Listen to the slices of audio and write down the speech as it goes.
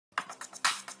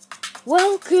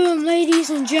Welcome, ladies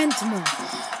and gentlemen,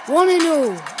 one and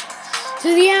all,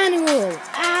 to the annual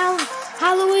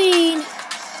Halloween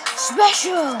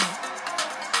special.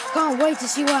 Can't wait to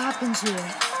see what happens here.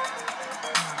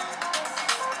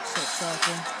 So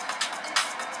exciting.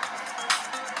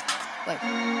 Wait,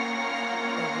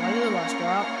 why did the lights go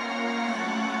out?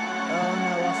 Oh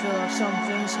no, I feel like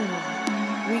something's gonna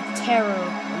wreak terror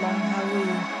along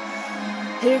Halloween.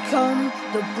 Here come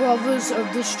the Brothers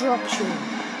of Destruction.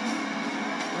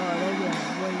 Oh, they've been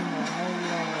waiting their whole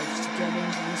lives to get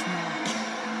into this match.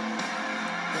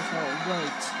 They can't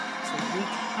wait to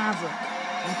wreak havoc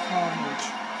and carnage.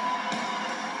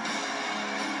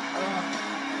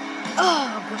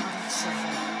 Oh God, it's so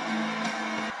bad.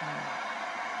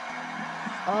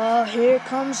 Oh, here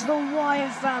comes the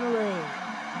Wyatt family.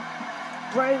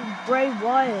 Bray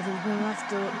Wyatt has been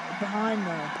left behind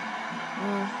there.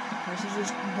 This is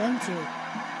just empty.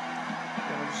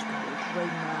 God, this is going to be a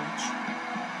great match.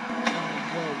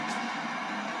 Wait.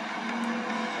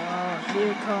 Oh,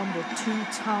 here come the two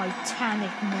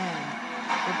titanic men,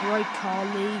 the great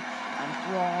Khali and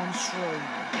Braun strowman.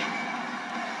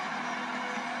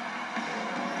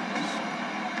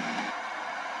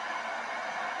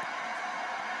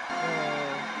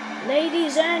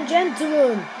 Ladies and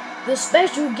gentlemen, the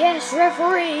special guest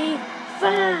referee,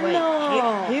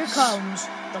 Thanos. Here comes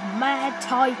the Mad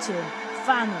Titan,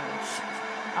 Thanos.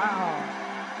 I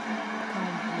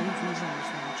can't believe he's in this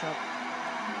matchup.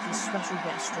 He's a special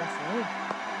guest referee.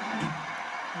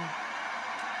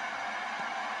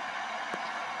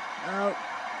 Oh,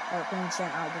 being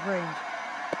sent out of the ring.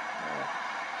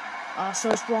 So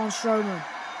it's Braun Strowman.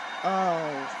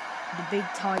 Oh, the big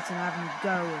Titan having a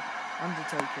go at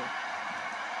Undertaker.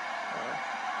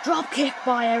 Drop kick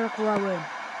by Eric Rowan.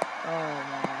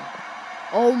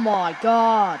 Oh my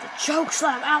God! A choke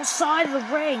slam outside of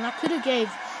the ring. That could have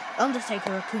gave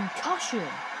Undertaker a concussion.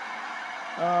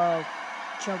 Oh,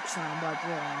 choke slam by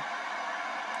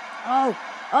Braun.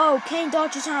 Oh, Kane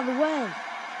dodges out of the way.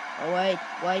 Oh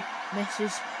wait,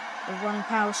 misses the running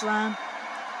power slam.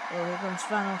 Oh, here comes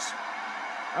Thanos.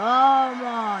 Oh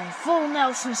my, full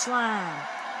Nelson slam.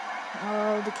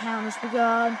 Oh, the count has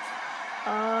begun.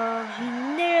 He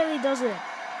nearly does it.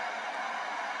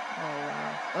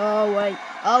 Oh wow.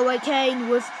 Oh wait, Kane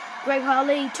with Great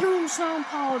Khali, tombstone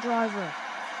power driver.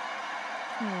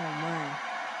 Oh man.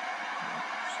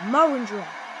 Samoan drop.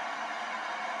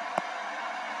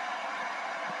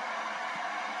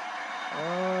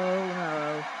 Oh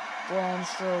no. Braun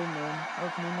Strowman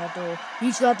opening that door.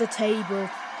 He's got the table.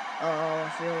 Oh, I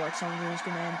feel like something's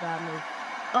gonna end badly.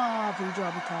 Oh,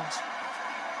 Punjabi toss.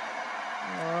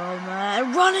 Oh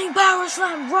man, running power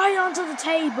slam right onto the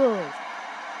table.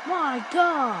 My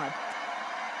God.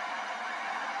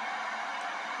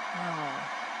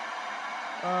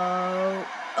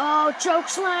 Oh, choke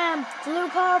slam to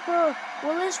Luke Harper.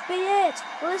 Will this be it?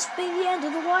 Will this be the end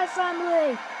of the Wyatt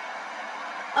family?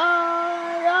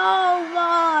 Oh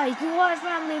my, the Wyatt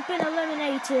family have been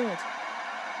eliminated.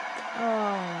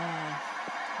 Oh man.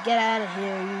 Get out of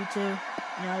here, you two.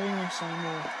 You're not in this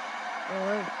anymore.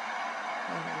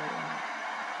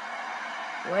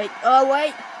 Wait.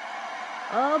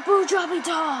 Oh, Punjabi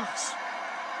toss.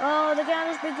 Oh, the count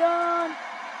has begun.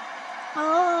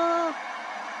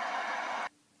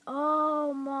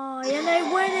 Oh my, and they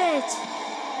win it.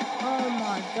 Oh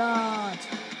my God.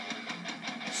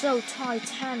 So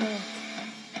titanic.